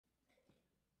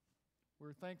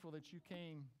We're thankful that you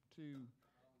came to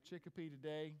Chicopee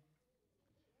today.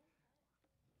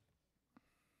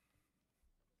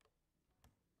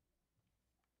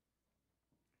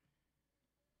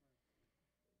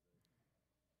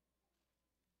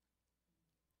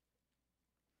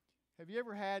 Have you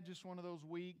ever had just one of those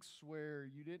weeks where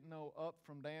you didn't know up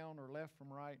from down or left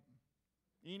from right?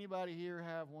 Anybody here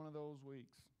have one of those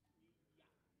weeks?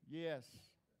 Yes.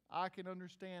 I can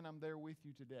understand I'm there with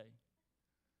you today.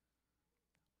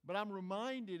 But I'm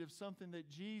reminded of something that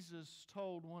Jesus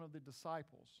told one of the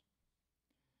disciples.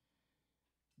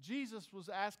 Jesus was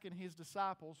asking His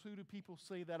disciples, who do people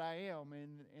say that I am?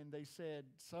 And they said,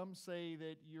 some say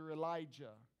that you're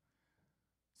Elijah.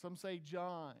 Some say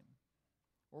John.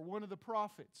 Or one of the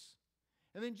prophets.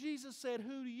 And then Jesus said,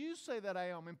 who do you say that I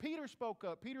am? And Peter spoke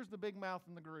up. Peter's the big mouth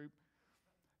in the group.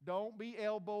 Don't be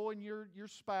elbowing your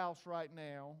spouse right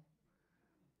now.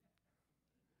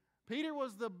 Peter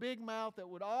was the big mouth that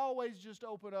would always just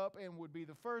open up and would be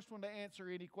the first one to answer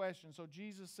any question. So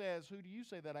Jesus says, who do you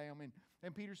say that I am?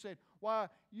 And Peter said, why,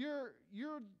 you're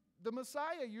the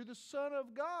Messiah. You're the Son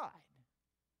of God.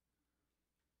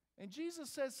 And Jesus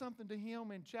says something to him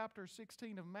in chapter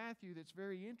 16 of Matthew that's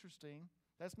very interesting.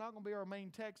 That's not going to be our main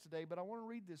text today, but I want to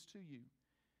read this to you.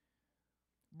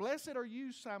 Blessed are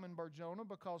you, Simon Bar-Jonah,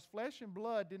 because flesh and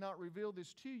blood did not reveal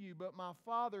this to you, but my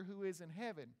Father who is in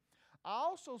heaven. I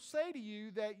also say to you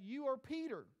that you are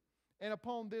Peter, and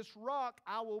upon this rock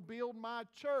I will build my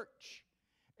church,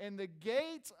 and the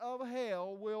gates of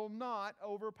hell will not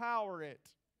overpower it.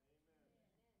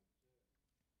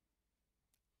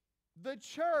 The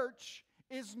church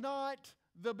is not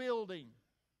the building.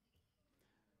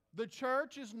 The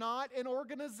church is not an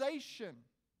organization.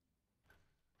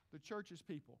 The church is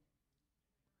people.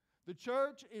 The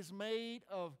church is made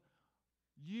of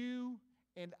you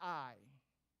and I.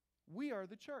 We are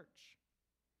the church.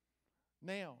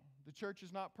 Now, the church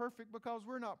is not perfect because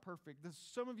we're not perfect.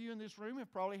 Some of you in this room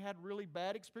have probably had really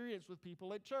bad experience with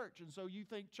people at church, and so you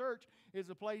think church is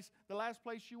the last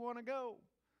place you want to go.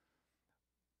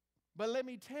 But let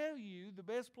me tell you, the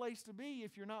best place to be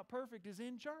if you're not perfect is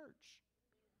in church.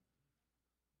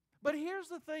 But here's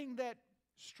the thing that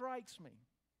strikes me.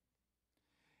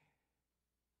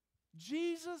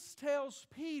 Jesus tells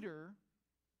Peter,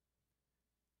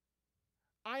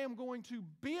 I am going to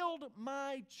build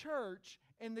my church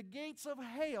and the gates of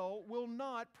hell will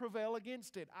not prevail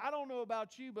against it. I don't know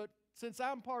about you, but since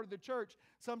I'm part of the church,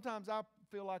 sometimes I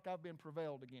feel like I've been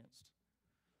prevailed against.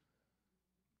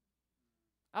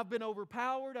 I've been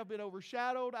overpowered, I've been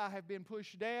overshadowed, I have been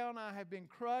pushed down, I have been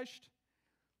crushed.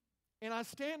 And I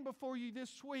stand before you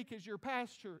this week as your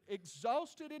pastor,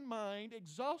 exhausted in mind,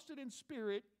 exhausted in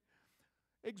spirit,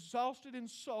 exhausted in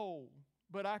soul.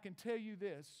 But I can tell you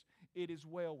this, it is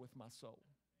well with my soul.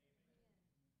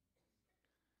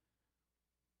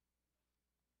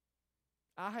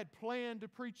 I had planned to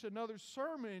preach another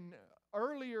sermon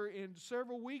earlier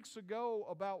several weeks ago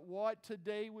about what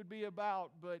today would be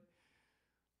about, but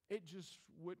it just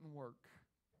wouldn't work.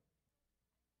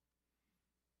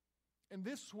 And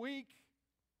this week,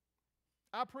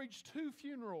 I preached 2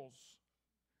 funerals.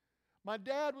 My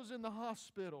dad was in the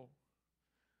hospital.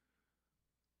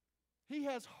 He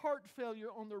has heart failure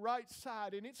on the right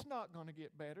side, and it's not going to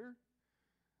get better.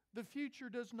 The future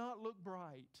does not look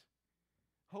bright.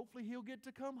 Hopefully he'll get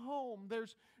to come home.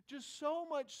 There's just so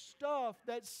much stuff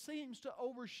that seems to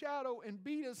overshadow and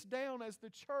beat us down as the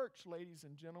church, ladies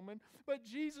and gentlemen. But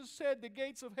Jesus said the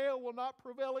gates of hell will not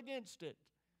prevail against it.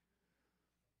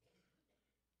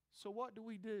 So what do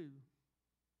we do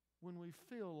when we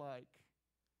feel like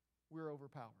we're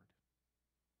overpowered?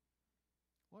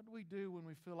 What do we do when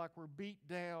we feel like we're beat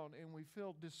down and we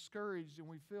feel discouraged and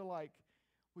we feel like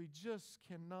we just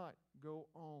cannot go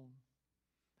on?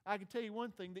 I can tell you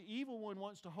one thing, the evil one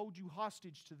wants to hold you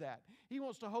hostage to that. He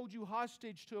wants to hold you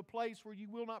hostage to a place where you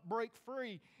will not break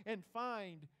free and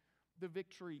find the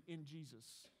victory in Jesus.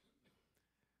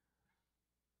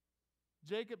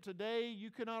 Jacob, today you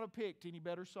could not have picked any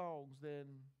better songs than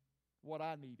what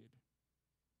I needed.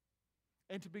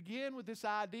 And to begin with this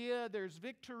idea, there's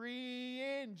victory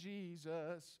in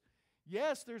Jesus.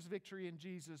 Yes, there's victory in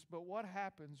Jesus, but what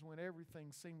happens when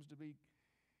everything seems to be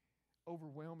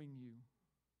overwhelming you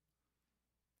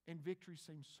and victory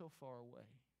seems so far away?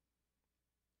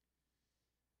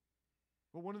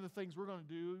 But one of the things we're going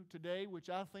to do today, which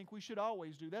I think we should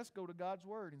always do, that's go to God's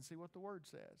Word and see what the Word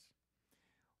says.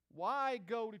 Why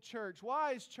go to church?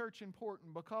 Why is church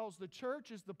important? Because the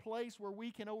church is the place where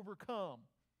we can overcome.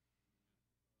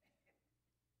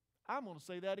 I'm going to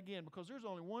say that again because there's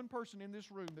only one person in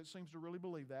this room that seems to really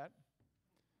believe that.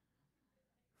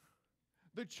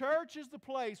 The church is the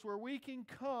place where we can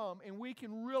come and we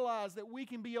can realize that we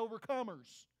can be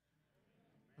overcomers.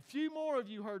 A few more of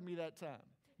you heard me that time.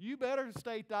 You better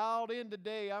stay dialed in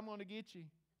today. I'm going to get you.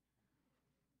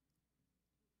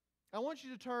 I want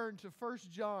you to turn to 1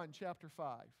 John chapter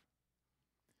 5.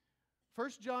 1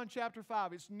 John chapter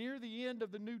 5. It's near the end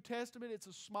of the New Testament. It's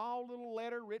a small little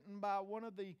letter written by one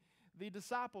of the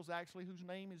disciples, actually, whose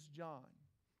name is John.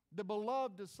 The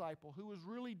beloved disciple who was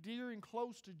really dear and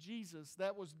close to Jesus,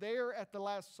 that was there at the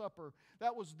Last Supper,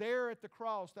 that was there at the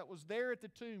cross, that was there at the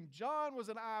tomb. John was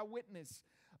an eyewitness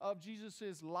of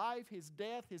Jesus' life, His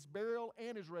death, His burial,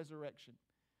 and His resurrection.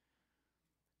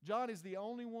 John is the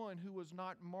only one who was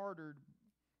not martyred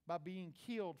by being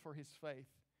killed for his faith.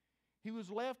 He was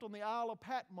left on the Isle of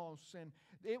Patmos, and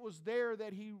it was there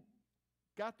that he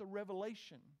got the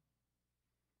revelation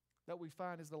that we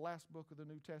find is the last book of the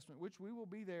New Testament, which we will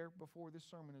be there before this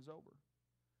sermon is over.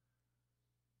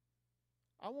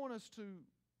 I want us to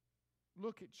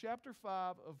look at chapter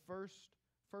 5 of 1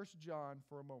 John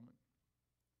for a moment.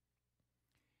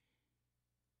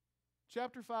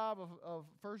 Chapter 5 of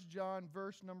 1 John,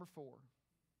 verse number 4.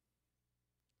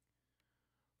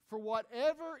 For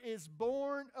whatever is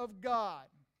born of God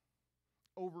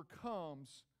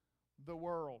overcomes the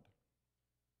world.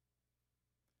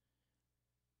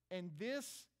 And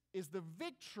this is the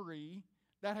victory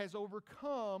that has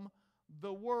overcome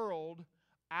the world,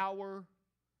 our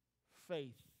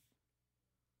faith.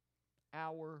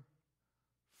 Our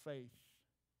faith.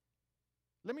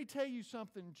 Let me tell you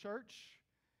something, church.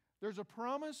 There's a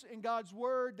promise in God's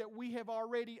Word that we have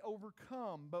already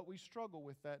overcome, but we struggle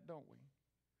with that, don't we?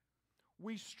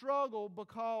 We struggle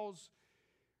because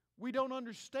we don't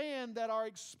understand that our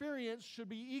experience should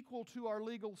be equal to our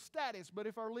legal status. But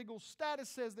if our legal status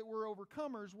says that we're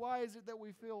overcomers, why is it that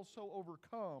we feel so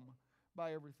overcome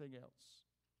by everything else?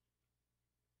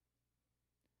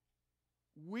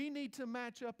 We need to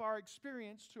match up our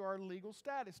experience to our legal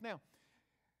status. Now,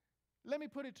 let me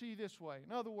put it to you this way.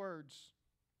 In other words,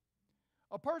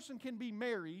 a person can be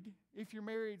married. If you're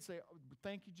married, say, oh,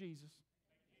 thank you, Jesus.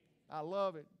 I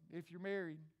love it. If you're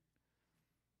married.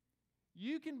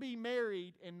 You can be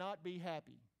married and not be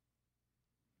happy.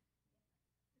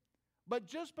 But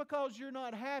just because you're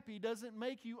not happy doesn't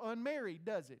make you unmarried,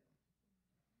 does it?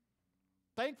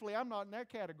 Thankfully, I'm not in that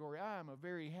category. I am a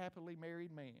very happily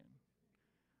married man.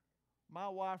 My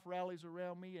wife rallies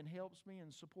around me and helps me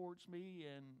and supports me,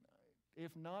 and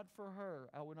if not for her,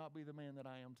 I would not be the man that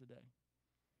I am today.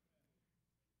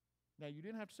 Now, you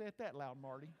didn't have to say it that loud,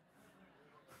 Marty.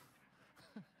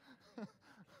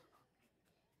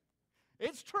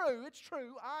 It's true,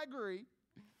 I agree.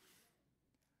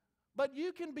 But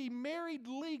you can be married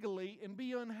legally and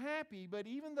be unhappy, but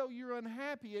even though you're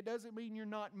unhappy, it doesn't mean you're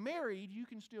not married. You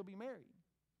can still be married.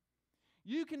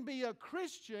 You can be a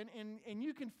Christian and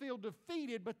you can feel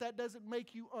defeated, but that doesn't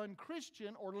make you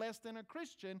unchristian or less than a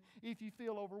Christian if you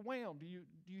feel overwhelmed. Do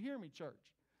you hear me, church?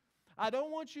 I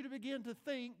don't want you to begin to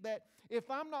think that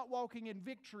if I'm not walking in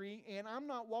victory and I'm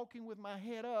not walking with my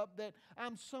head up, that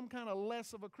I'm some kind of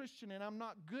less of a Christian and I'm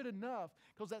not good enough,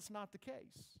 because that's not the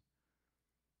case.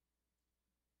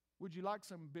 Would you like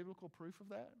some biblical proof of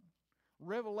that?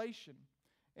 Revelation.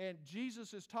 And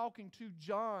Jesus is talking to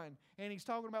John, and he's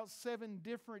talking about 7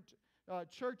 different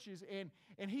churches.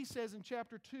 And he says in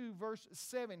chapter 2, verse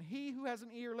 7, he who has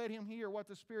an ear, let him hear what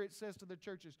the Spirit says to the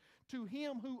churches. To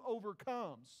him who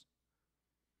overcomes.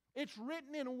 It's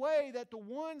written in a way that the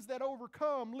ones that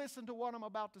overcome listen to what I'm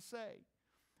about to say.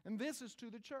 And this is to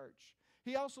the church.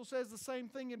 He also says the same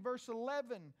thing in verse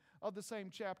 11 of the same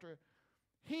chapter.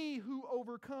 He who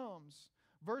overcomes.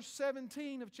 Verse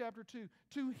 17 of chapter 2.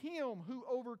 To him who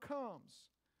overcomes.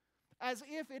 As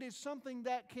if it is something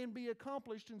that can be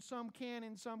accomplished, and some can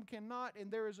and some cannot,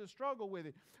 and there is a struggle with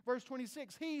it. Verse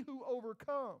 26. He who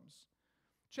overcomes.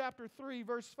 Chapter 3,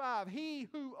 verse 5, he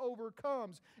who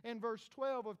overcomes. And verse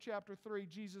 12 of chapter 3,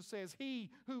 Jesus says, he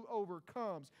who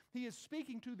overcomes. He is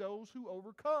speaking to those who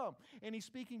overcome. And he's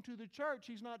speaking to the church.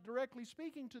 He's not directly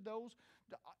speaking to those,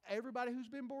 everybody who's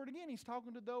been born again. He's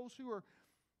talking to those who are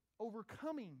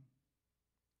overcoming.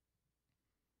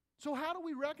 So how do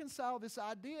we reconcile this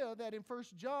idea that in 1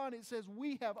 John it says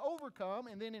we have overcome,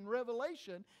 and then in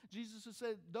Revelation, Jesus has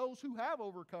said those who have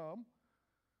overcome?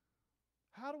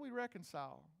 How do we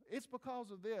reconcile? It's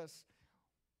because of this.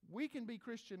 We can be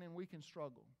Christian and we can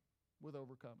struggle with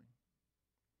overcoming.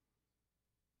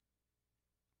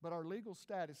 But our legal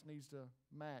status needs to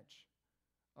match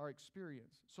our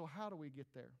experience. So how do we get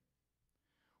there?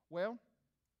 Well,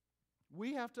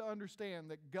 we have to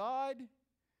understand that God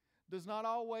does not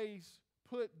always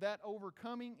put that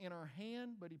overcoming in our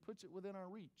hand, but He puts it within our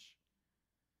reach.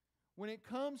 when it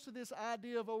comes to this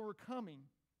idea of overcoming,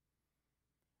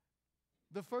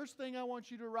 the first thing I want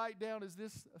you to write down is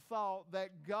this thought,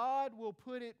 that God will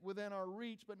put it within our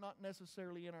reach, but not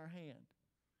necessarily in our hand.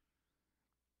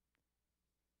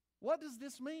 What does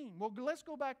this mean? Well, let's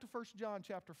go back to 1 John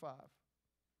chapter 5,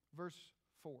 verse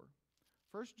 4.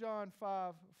 1 John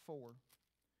 5, 4.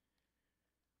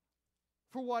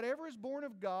 For whatever is born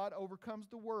of God overcomes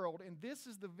the world, and this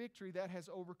is the victory that has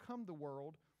overcome the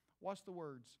world. Watch the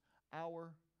words,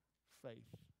 our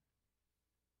faith.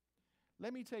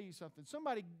 Let me tell you something.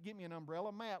 Somebody get me an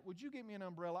umbrella. Matt, would you get me an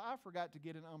umbrella? I forgot to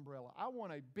get an umbrella. I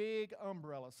want a big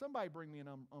umbrella. Somebody bring me an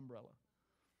umbrella.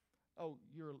 Oh,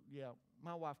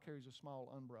 my wife carries a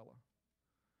small umbrella.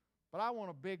 But I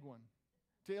want a big one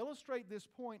to illustrate this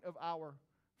point of our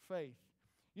faith.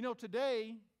 You know,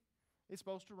 today it's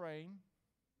supposed to rain.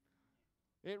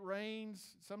 It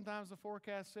rains. Sometimes the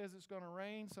forecast says it's going to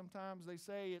rain. Sometimes they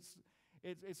say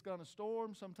it's going to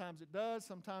storm. Sometimes it does.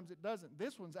 Sometimes it doesn't.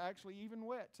 This one's actually even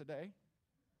wet today.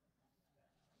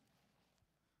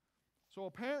 So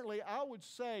apparently, I would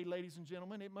say, ladies and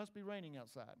gentlemen, it must be raining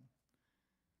outside.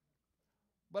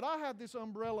 But I have this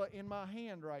umbrella in my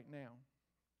hand right now.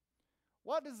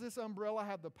 What does this umbrella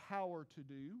have the power to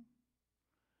do?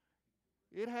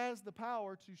 It has the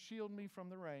power to shield me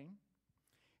from the rain.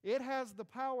 It has the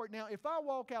power. Now, if I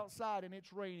walk outside and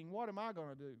it's raining, what am I going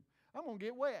to do? I'm going to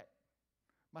get wet.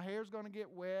 My hair's going to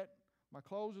get wet. My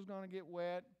clothes are going to get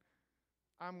wet.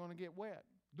 I'm going to get wet.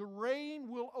 The rain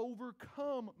will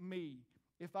overcome me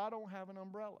if I don't have an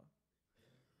umbrella.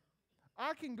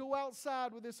 I can go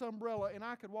outside with this umbrella and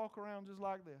I could walk around just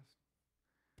like this.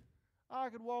 I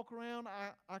could walk around.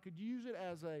 I could use it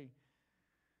as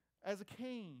a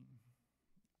cane.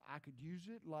 I could use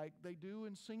it like they do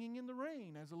in Singing in the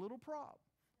Rain as a little prop.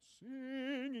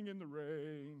 Singing in the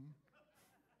rain.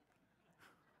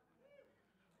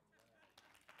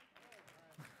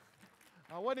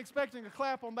 I wasn't expecting a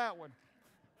clap on that one.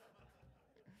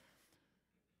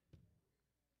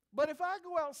 But if I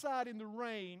go outside in the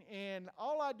rain and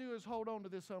all I do is hold on to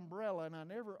this umbrella and I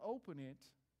never open it,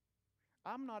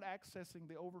 I'm not accessing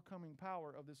the overcoming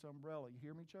power of this umbrella. You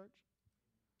hear me, church?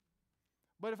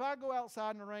 But if I go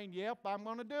outside in the rain, yep, I'm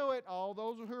going to do it. All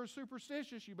those who are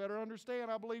superstitious, you better understand,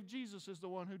 I believe Jesus is the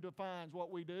one who defines what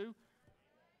we do.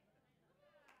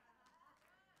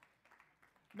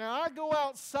 Now, I go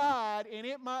outside and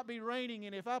it might be raining,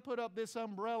 and if I put up this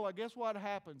umbrella, guess what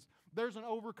happens? There's an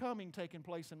overcoming taking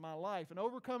place in my life. An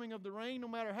overcoming of the rain, no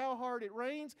matter how hard it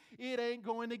rains, it ain't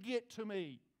going to get to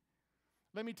me.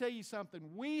 Let me tell you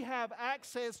something. We have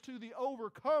access to the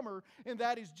overcomer, and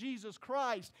that is Jesus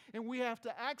Christ. And we have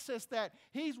to access that.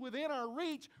 He's within our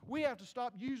reach. We have to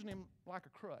stop using Him like a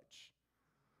crutch.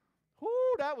 Whoo,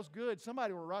 that was good.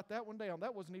 Somebody will write that one down.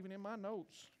 That wasn't even in my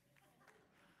notes.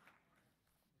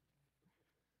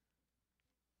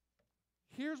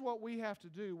 Here's what we have to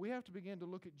do. We have to begin to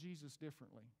look at Jesus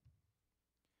differently.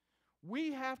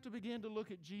 We have to begin to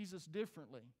look at Jesus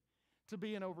differently to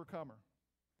be an overcomer.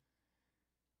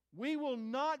 We will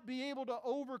not be able to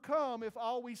overcome if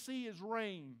all we see is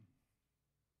rain.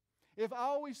 If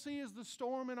all we see is the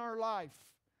storm in our life.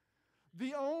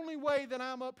 The only way that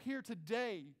I'm up here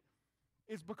today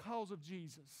is because of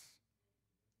Jesus.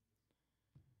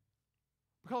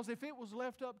 Because if it was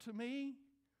left up to me,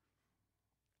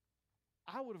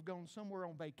 I would have gone somewhere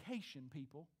on vacation,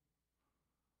 people.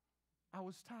 I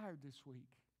was tired this week,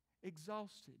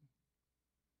 exhausted.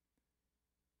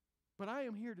 But I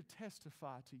am here to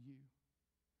testify to you.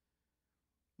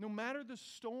 No matter the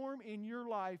storm in your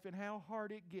life and how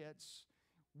hard it gets,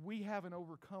 we have an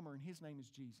overcomer, and His name is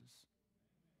Jesus.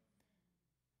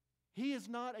 He is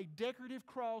not a decorative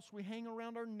cross we hang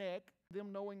around our neck,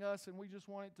 them knowing us, and we just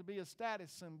want it to be a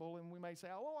status symbol, and we may say,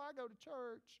 oh, I go to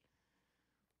church.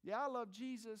 Yeah, I love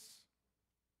Jesus.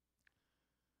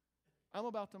 I'm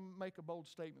about to make a bold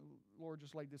statement. Lord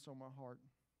just laid this on my heart.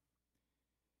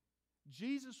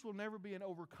 Jesus will never be an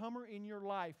overcomer in your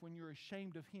life when you're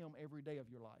ashamed of Him every day of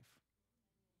your life.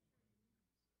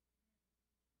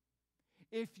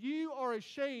 If you are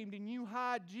ashamed and you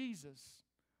hide Jesus,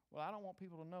 well, I don't want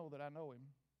people to know that I know Him.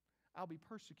 I'll be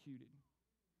persecuted.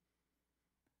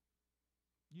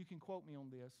 You can quote me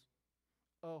on this.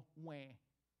 Wah.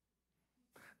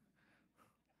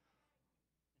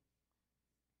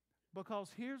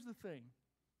 Because here's the thing.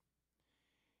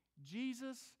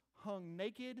 Jesus hung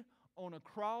naked on a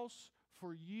cross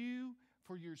for you,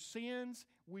 for your sins.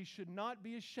 We should not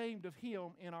be ashamed of Him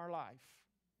in our life.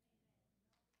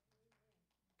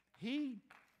 Give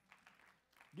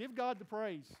God the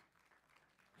praise.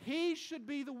 He should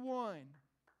be the one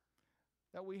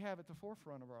that we have at the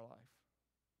forefront of our life.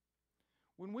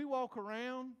 When we walk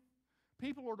around,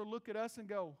 people are to look at us and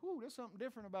go, "Whoo, there's something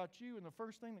different about you." And the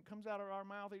first thing that comes out of our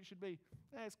mouth, it should be,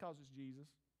 it's because it's Jesus.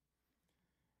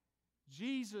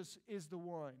 Jesus is the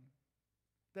one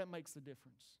that makes the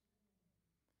difference.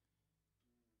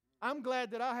 I'm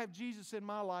glad that I have Jesus in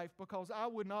my life because I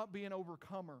would not be an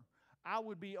overcomer. I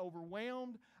would be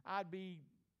overwhelmed.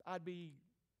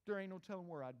 There ain't no telling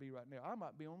where I'd be right now. I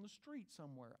might be on the street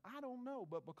somewhere. I don't know.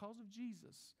 But because of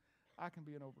Jesus, I can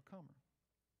be an overcomer.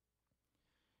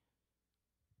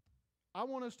 I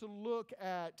want us to look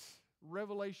at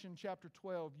Revelation chapter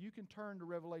 12. You can turn to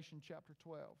Revelation chapter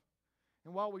 12.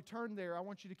 And while we turn there, I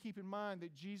want you to keep in mind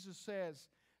that Jesus says,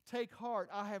 "Take heart,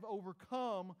 I have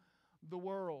overcome the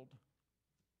world."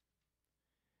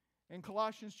 In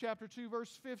Colossians chapter 2,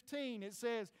 verse 15, it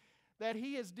says that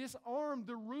He has disarmed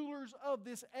the rulers of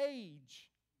this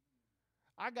age.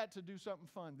 I got to do something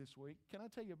fun this week. Can I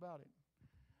tell you about it?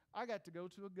 I got to go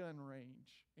to a gun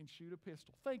range and shoot a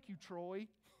pistol. Thank you, Troy.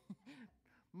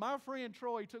 My friend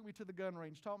Troy took me to the gun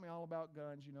range, taught me all about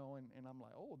guns, and I'm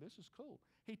like, oh, this is cool.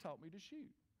 He taught me to shoot.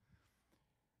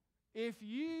 If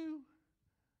you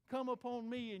come upon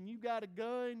me and you got a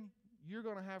gun, you're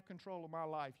going to have control of my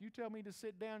life. You tell me to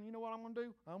sit down, you know what I'm going to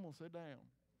do? I'm going to sit down.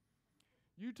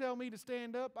 You tell me to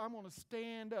stand up, I'm going to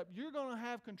stand up. You're going to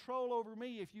have control over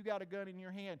me if you got a gun in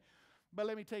your hand. But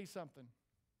let me tell you something.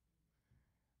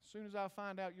 As soon as I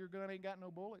find out your gun ain't got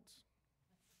no bullets,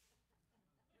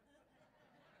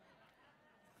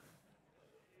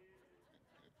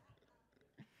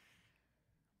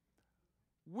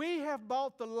 we have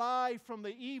bought the lie from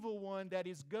the evil one that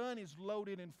his gun is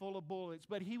loaded and full of bullets.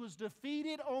 But he was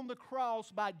defeated on the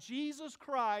cross by Jesus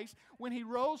Christ when He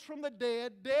rose from the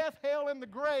dead. Death, hell, and the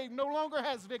grave no longer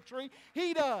has victory.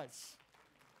 He does.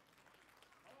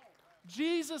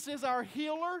 Jesus is our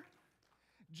healer.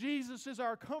 Jesus is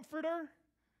our comforter.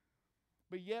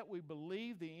 But yet we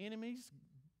believe the enemy's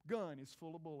gun is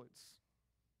full of bullets.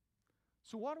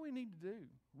 So what do we need to do?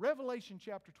 Revelation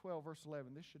chapter 12, verse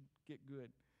 11. This should get good.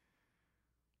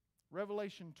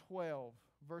 Revelation 12,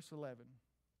 verse 11.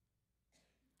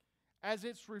 As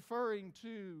it's referring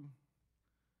to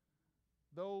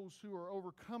those who are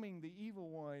overcoming the evil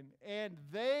one, and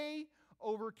they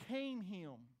overcame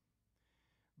him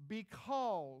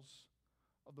because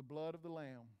of the blood of the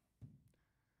Lamb.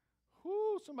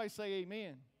 Whoo, somebody say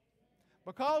amen.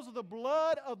 Because of the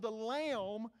blood of the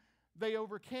Lamb, they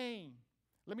overcame.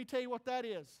 Let me tell you what that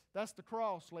is. That's the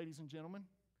cross, ladies and gentlemen.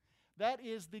 That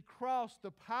is the cross. The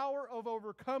power of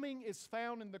overcoming is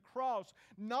found in the cross.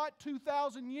 Not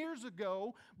 2,000 years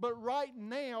ago, but right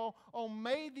now, on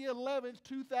May the 11th,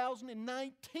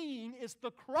 2019, it's the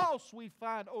cross we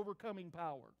find overcoming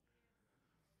power.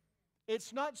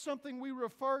 It's not something we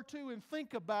refer to and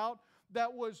think about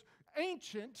that was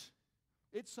ancient.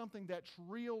 It's something that's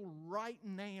real right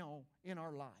now in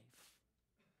our life.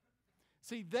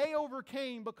 See, they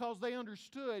overcame because they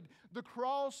understood the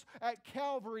cross at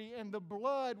Calvary and the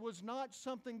blood was not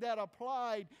something that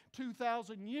applied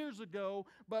 2,000 years ago,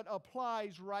 but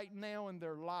applies right now in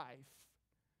their life.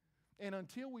 And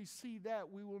until we see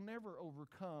that, we will never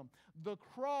overcome. The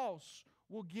cross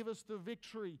will give us the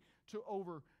victory to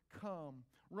overcome.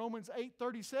 Romans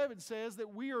 8:37 says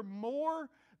that we are more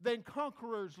than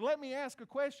conquerors. Let me ask a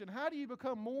question. How do you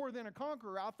become more than a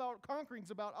conqueror? I thought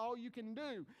conquering's about all you can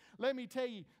do. Let me tell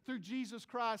you, through Jesus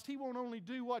Christ, He won't only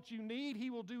do what you need, He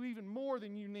will do even more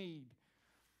than you need.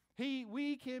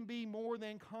 We can be more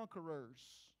than conquerors.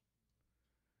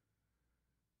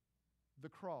 The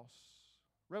cross.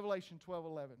 Revelation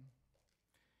 12:11.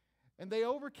 And they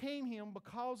overcame him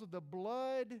because of the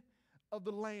blood of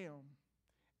the Lamb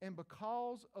and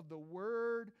because of the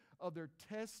word of their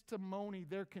testimony,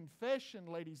 their confession,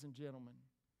 ladies and gentlemen.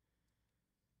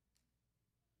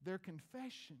 Their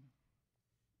confession.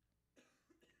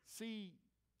 See,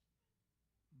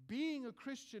 being a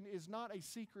Christian is not a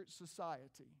secret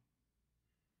society.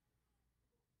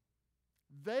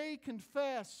 They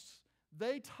confessed,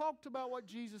 they talked about what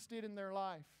Jesus did in their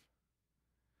life.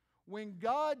 When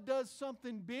God does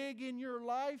something big in your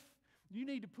life, you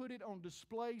need to put it on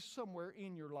display somewhere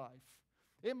in your life.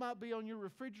 It might be on your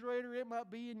refrigerator. It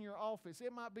might be in your office.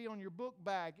 It might be on your book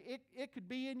bag. It could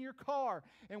be in your car.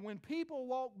 And when people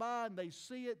walk by and they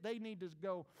see it, they need to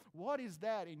go, what is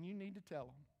that? And you need to tell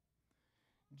them.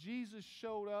 Jesus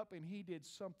showed up and He did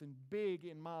something big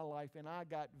in my life and I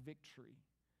got victory.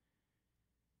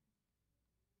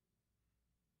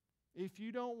 If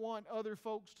you don't want other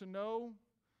folks to know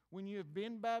when you have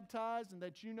been baptized and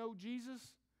that you know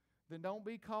Jesus, then don't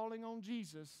be calling on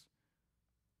Jesus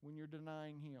when you're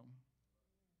denying Him.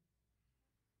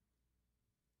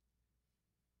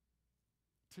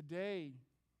 Today,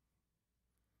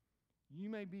 You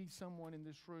may be someone in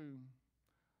this room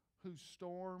whose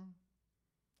storm,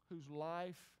 whose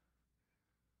life,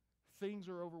 things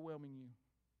are overwhelming you.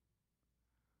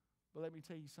 But let me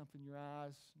tell you something, your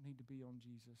eyes need to be on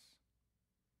Jesus.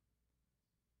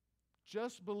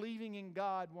 Just believing in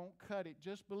God won't cut it.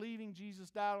 Just believing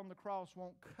Jesus died on the cross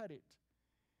won't cut it.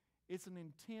 It's an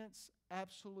intense,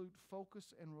 absolute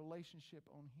focus and relationship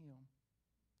on Him.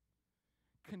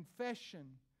 Confession.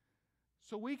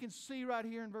 So we can see right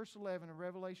here in verse 11 of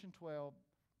Revelation 12,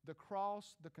 the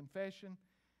cross, the confession.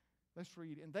 Let's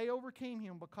read. And they overcame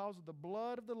Him because of the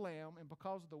blood of the Lamb and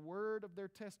because of the word of their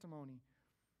testimony.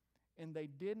 And they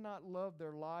did not love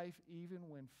their life even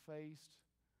when faced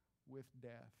with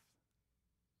death.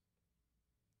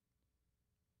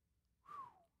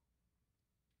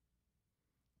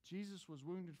 Whew. Jesus was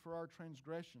wounded for our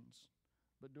transgressions,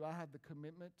 but do I have the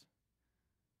commitment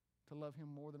to love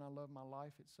Him more than I love my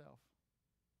life itself?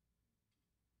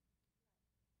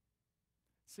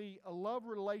 See, a love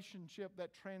relationship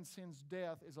that transcends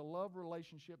death is a love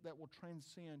relationship that will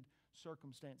transcend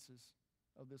circumstances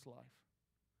of this life.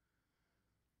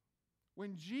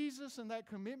 When Jesus and that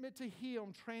commitment to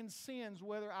Him transcends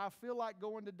whether I feel like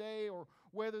going today or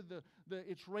whether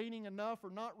it's raining enough or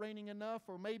not raining enough,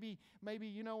 or maybe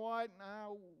you know what,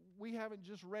 we haven't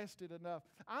just rested enough.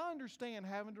 I understand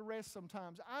having to rest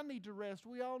sometimes. I need to rest.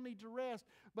 We all need to rest.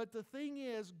 But the thing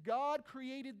is, God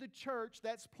created the church.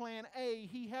 That's plan A.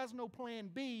 He has no plan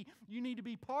B. You need to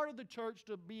be part of the church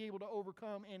to be able to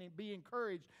overcome and be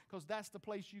encouraged, because that's the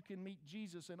place you can meet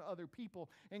Jesus and other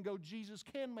people and go, Jesus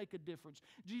can make a difference.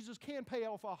 Jesus can pay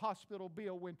off a hospital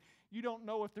bill when you don't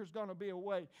know if there's going to be a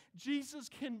way. Jesus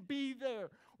can be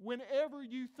there whenever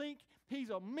you think He's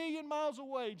a million miles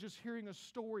away. Just hearing a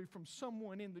story from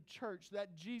someone in the church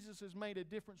that Jesus has made a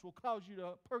difference will cause you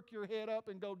to perk your head up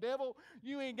and go, devil,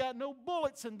 you ain't got no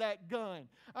bullets in that gun.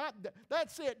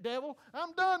 That's it, devil.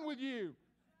 I'm done with you.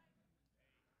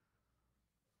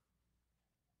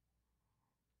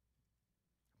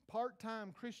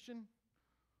 Part-time Christian.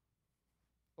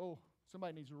 Oh,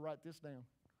 somebody needs to write this down.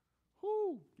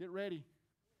 Whoo, get ready.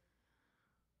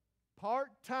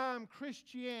 Part-time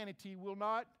Christianity will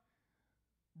not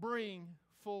bring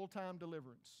full-time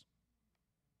deliverance.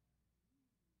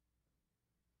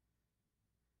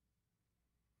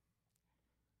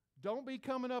 Don't be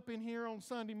coming up in here on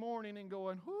Sunday morning and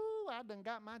going, whoo, I done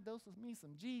got my dose of me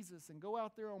some Jesus, and go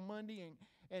out there on Monday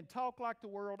and talk like the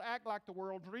world, act like the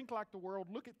world, drink like the world,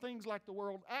 look at things like the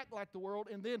world, act like the world,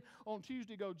 and then on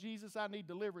Tuesday go, Jesus, I need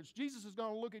deliverance. Jesus is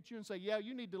going to look at you and say, yeah,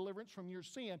 you need deliverance from your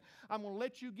sin. I'm going to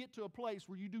let you get to a place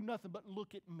where you do nothing but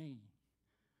look at me.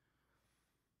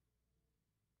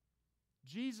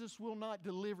 Jesus will not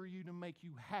deliver you to make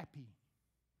you happy.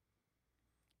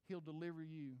 He'll deliver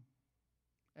you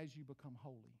as you become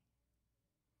holy.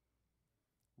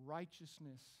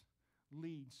 Righteousness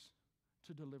leads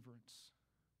to deliverance.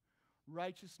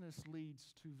 Righteousness leads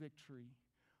to victory.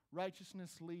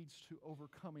 Righteousness leads to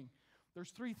overcoming.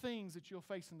 There's three things that you'll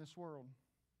face in this world.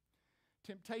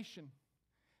 Temptation.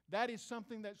 That is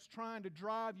something that's trying to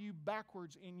drive you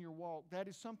backwards in your walk. That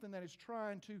is something that is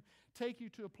trying to take you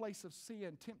to a place of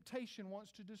sin. Temptation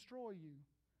wants to destroy you.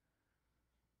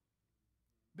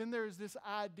 Then there is this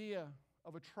idea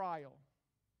of a trial.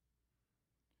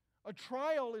 A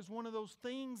trial is one of those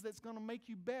things that's going to make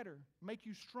you better, make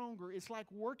you stronger. It's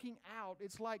like working out.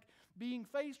 It's like being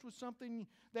faced with something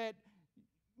that,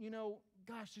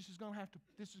 gosh, this is going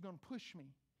to push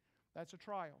me. That's a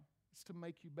trial. It's to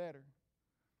make you better.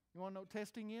 You want to know what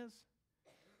testing is?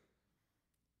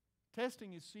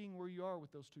 Testing is seeing where you are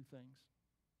with those two things.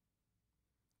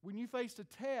 When you face a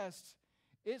test,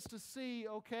 it's to see,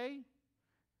 okay,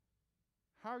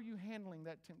 how are you handling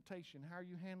that temptation? How are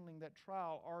you handling that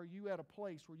trial? Are you at a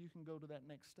place where you can go to that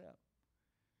next step?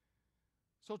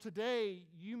 So today,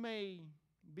 you may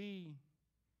be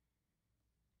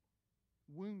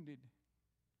wounded.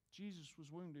 Jesus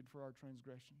was wounded for our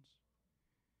transgressions.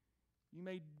 You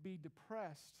may be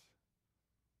depressed,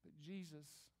 but Jesus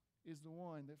is the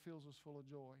one that fills us full of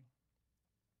joy.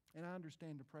 And I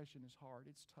understand depression is hard.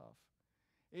 It's tough.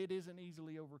 It isn't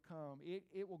easily overcome.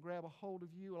 It will grab a hold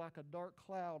of you like a dark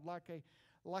cloud, like a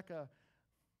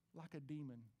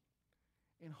demon,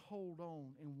 and hold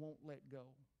on and won't let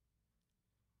go.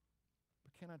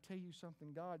 But can I tell you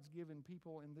something? God's given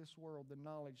people in this world the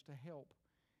knowledge to help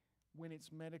when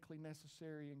it's medically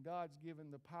necessary, and God's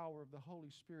given the power of the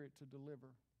Holy Spirit to deliver.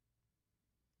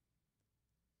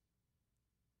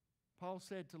 Paul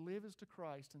said, to live is to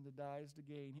Christ and to die is to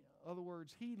gain. In other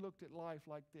words, he looked at life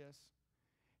like this.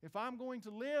 If I'm going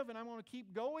to live and I'm going to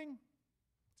keep going,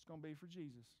 it's going to be for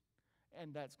Jesus.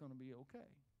 And that's going to be okay.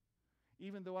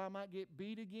 Even though I might get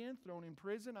beat again, thrown in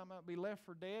prison, I might be left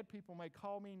for dead, people may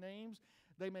call me names,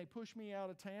 they may push me out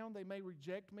of town, they may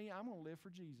reject me, I'm going to live for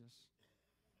Jesus.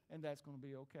 And that's going to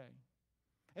be okay.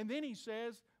 And then he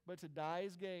says, but to die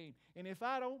is gain. And if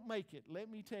I don't make it, let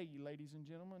me tell you, ladies and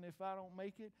gentlemen, if I don't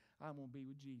make it, I'm going to be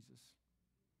with Jesus.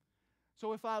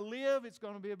 So if I live, it's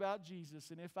going to be about Jesus.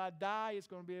 And if I die, it's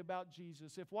going to be about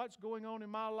Jesus. If what's going on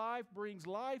in my life brings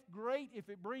life, great. If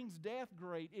it brings death,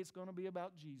 great. It's going to be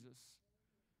about Jesus.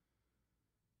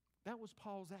 That was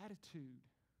Paul's attitude.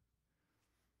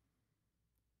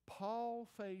 Paul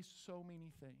faced so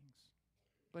many things,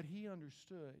 but he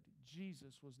understood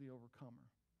Jesus was the overcomer.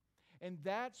 And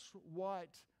that's what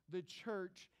the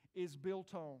church is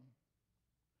built on.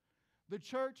 The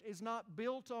church is not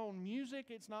built on music.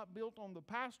 It's not built on the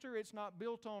pastor. It's not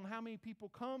built on how many people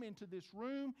come into this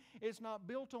room. It's not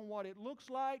built on what it looks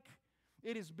like.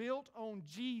 It is built on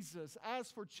Jesus.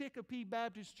 As for Chicopee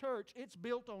Baptist Church, it's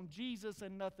built on Jesus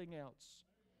and nothing else.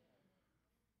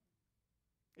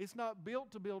 It's not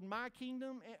built to build my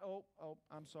kingdom.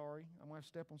 I'm sorry. I'm going to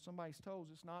step on somebody's toes.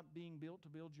 It's not being built to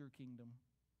build your kingdom.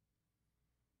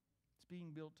 It's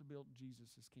being built to build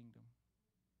Jesus' kingdom.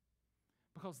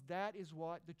 Because that is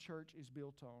what the church is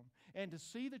built on. And to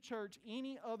see the church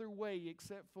any other way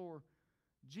except for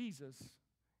Jesus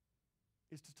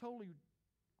is to totally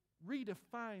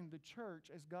redefine the church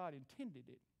as God intended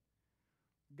it.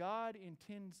 God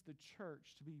intends the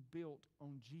church to be built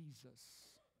on Jesus.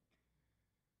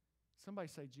 Somebody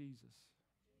say Jesus.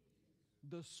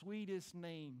 The sweetest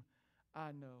name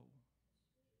I know.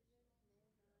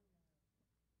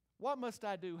 What must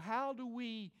I do? How do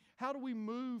we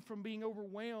move from being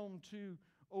overwhelmed to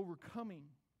overcoming?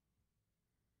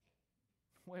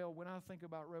 Well, when I think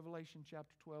about Revelation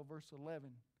chapter 12, verse 11,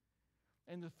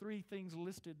 and the three things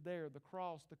listed there, the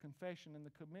cross, the confession, and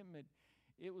the commitment,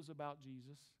 it was about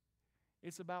Jesus.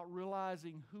 It's about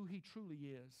realizing who He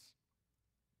truly is.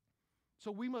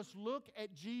 So we must look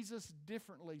at Jesus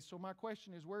differently. So my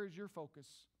question is, where is your focus?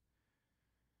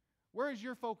 Where is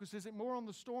your focus? Is it more on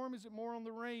the storm? Is it more on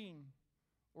the rain?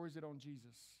 Or is it on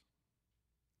Jesus?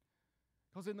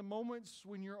 Because in the moments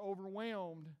when you're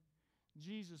overwhelmed,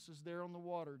 Jesus is there on the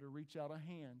water to reach out a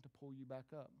hand to pull you back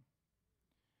up.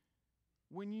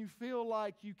 When you feel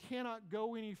like you cannot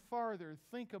go any farther,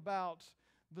 think about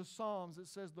the Psalms that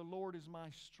says, "The Lord is my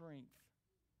strength."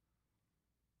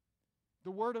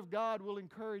 The Word of God will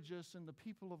encourage us, and the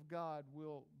people of God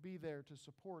will be there to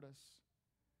support us.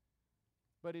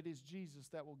 But it is Jesus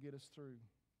that will get us through.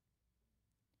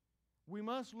 We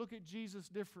must look at Jesus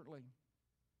differently.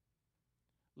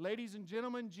 Ladies and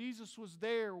gentlemen, Jesus was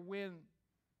there when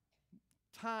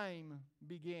time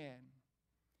began.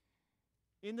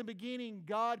 In the beginning,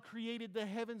 God created the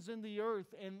heavens and the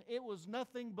earth, and it was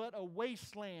nothing but a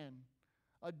wasteland,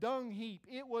 a dung heap.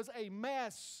 It was a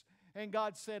mess, and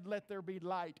God said, "Let there be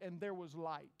light," and there was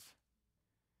light.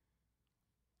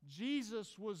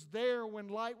 Jesus was there when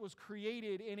light was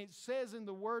created, and it says in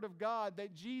the Word of God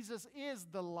that Jesus is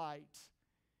the light.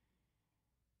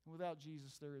 Without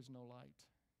Jesus, there is no light.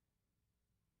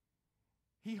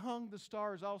 He hung the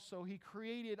stars also. He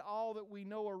created all that we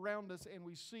know around us and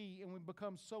we see, and we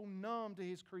become so numb to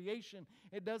His creation,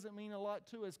 it doesn't mean a lot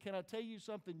to us. Can I tell you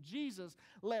something? Jesus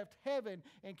left heaven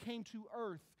and came to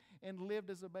earth and lived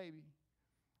as a baby,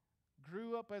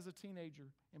 grew up as a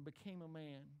teenager, and became a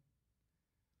man.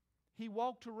 He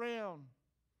walked around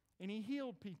and He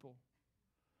healed people.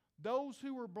 Those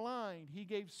who were blind, He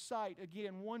gave sight.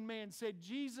 Again, one man said,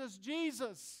 "Jesus,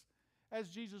 Jesus," as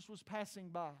Jesus was passing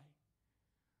by.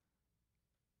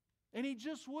 And He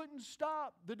just wouldn't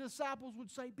stop. The disciples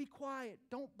would say, "Be quiet,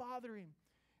 don't bother Him."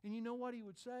 And you know what He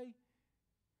would say?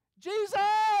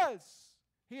 "Jesus!"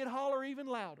 He'd holler even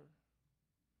louder.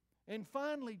 And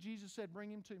finally, Jesus said,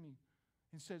 "Bring him to me."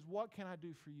 And says, "What can I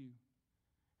do for you?"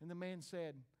 And the man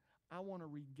said, "I want to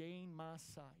regain my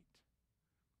sight."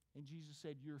 And Jesus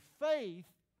said, "Your faith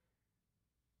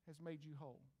has made you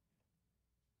whole."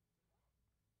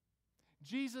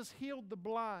 Jesus healed the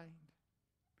blind.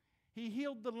 He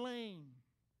healed the lame.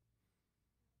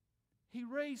 He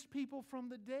raised people from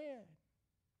the dead.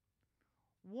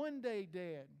 1 day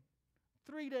dead,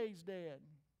 3 days dead,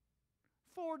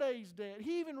 4 days dead.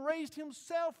 He even raised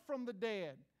Himself from the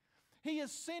dead. He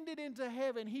ascended into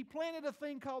heaven. He planted a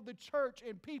thing called the church,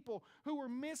 and people who were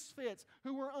misfits,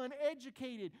 who were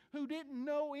uneducated, who didn't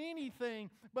know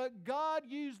anything, but God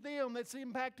used them. That's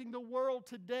impacting the world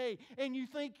today. And you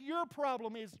think your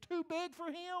problem is too big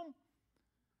for Him?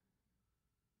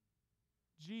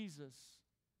 Jesus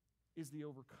is the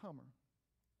overcomer.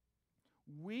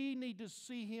 We need to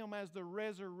see Him as the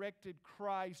resurrected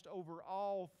Christ over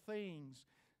all things.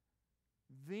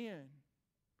 then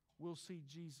we'll see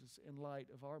Jesus in light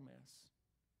of our mess.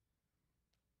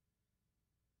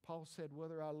 Paul said,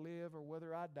 whether I live or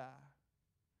whether I die,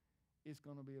 it's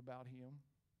going to be about Him.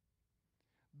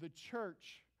 The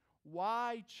church.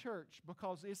 Why church?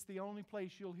 Because it's the only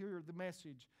place you'll hear the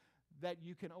message that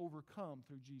you can overcome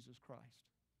through Jesus Christ.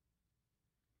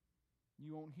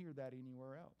 You won't hear that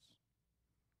anywhere else.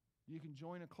 You can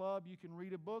join a club, you can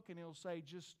read a book, and it'll say,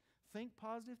 just think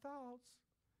positive thoughts.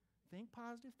 Think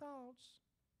positive thoughts.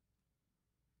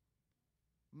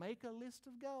 Make a list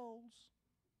of goals.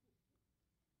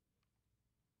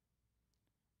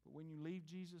 But when you leave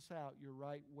Jesus out, you're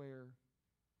right where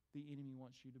the enemy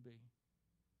wants you to be.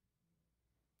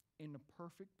 In the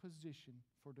perfect position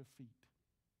for defeat.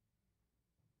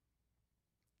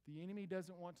 The enemy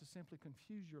doesn't want to simply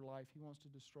confuse your life. He wants to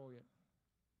destroy it.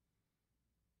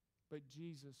 But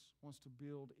Jesus wants to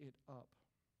build it up.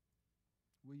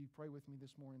 Will you pray with me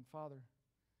this morning? Father,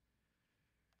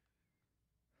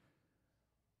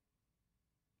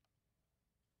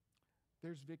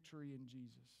 there's victory in Jesus.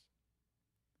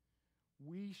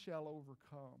 We shall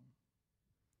overcome.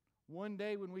 One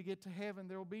day when we get to heaven,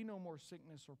 there will be no more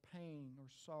sickness or pain or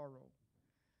sorrow.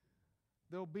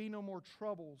 There will be no more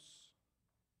troubles.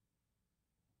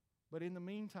 But in the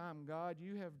meantime, God,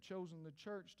 you have chosen the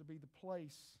church to be the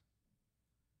place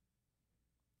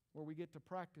where we get to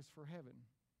practice for heaven.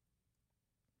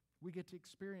 We get to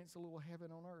experience a little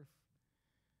heaven on earth.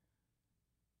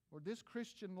 Or this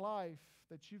Christian life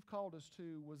that you've called us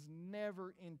to was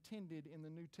never intended in the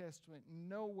New Testament.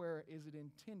 Nowhere is it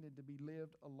intended to be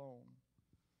lived alone.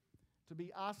 To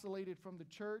be isolated from the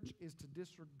church is to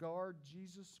disregard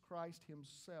Jesus Christ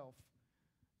Himself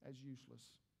as useless.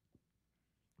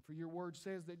 For your word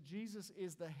says that Jesus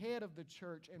is the head of the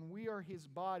church and we are His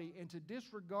body, and to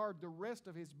disregard the rest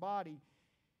of His body,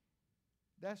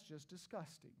 that's just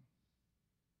disgusting.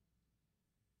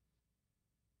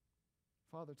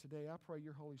 Father, today I pray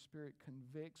your Holy Spirit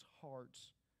convicts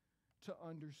hearts to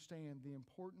understand the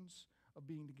importance of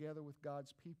being together with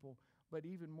God's people. But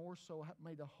even more so,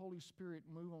 may the Holy Spirit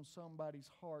move on somebody's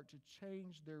heart to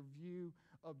change their view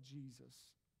of Jesus.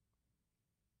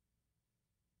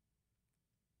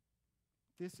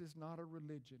 This is not a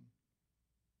religion.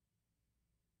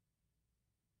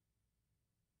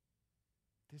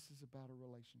 This is about a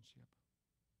relationship.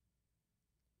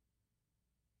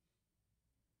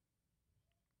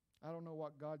 I don't know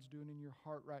what God's doing in your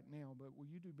heart right now, but will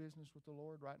you do business with the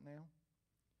Lord right now?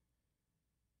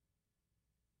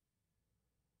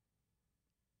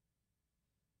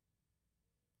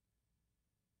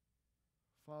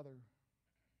 Father,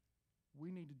 we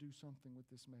need to do something with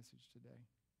this message today.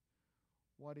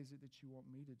 What is it that you want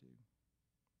me to do?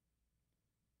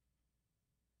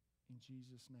 In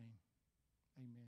Jesus' name, amen.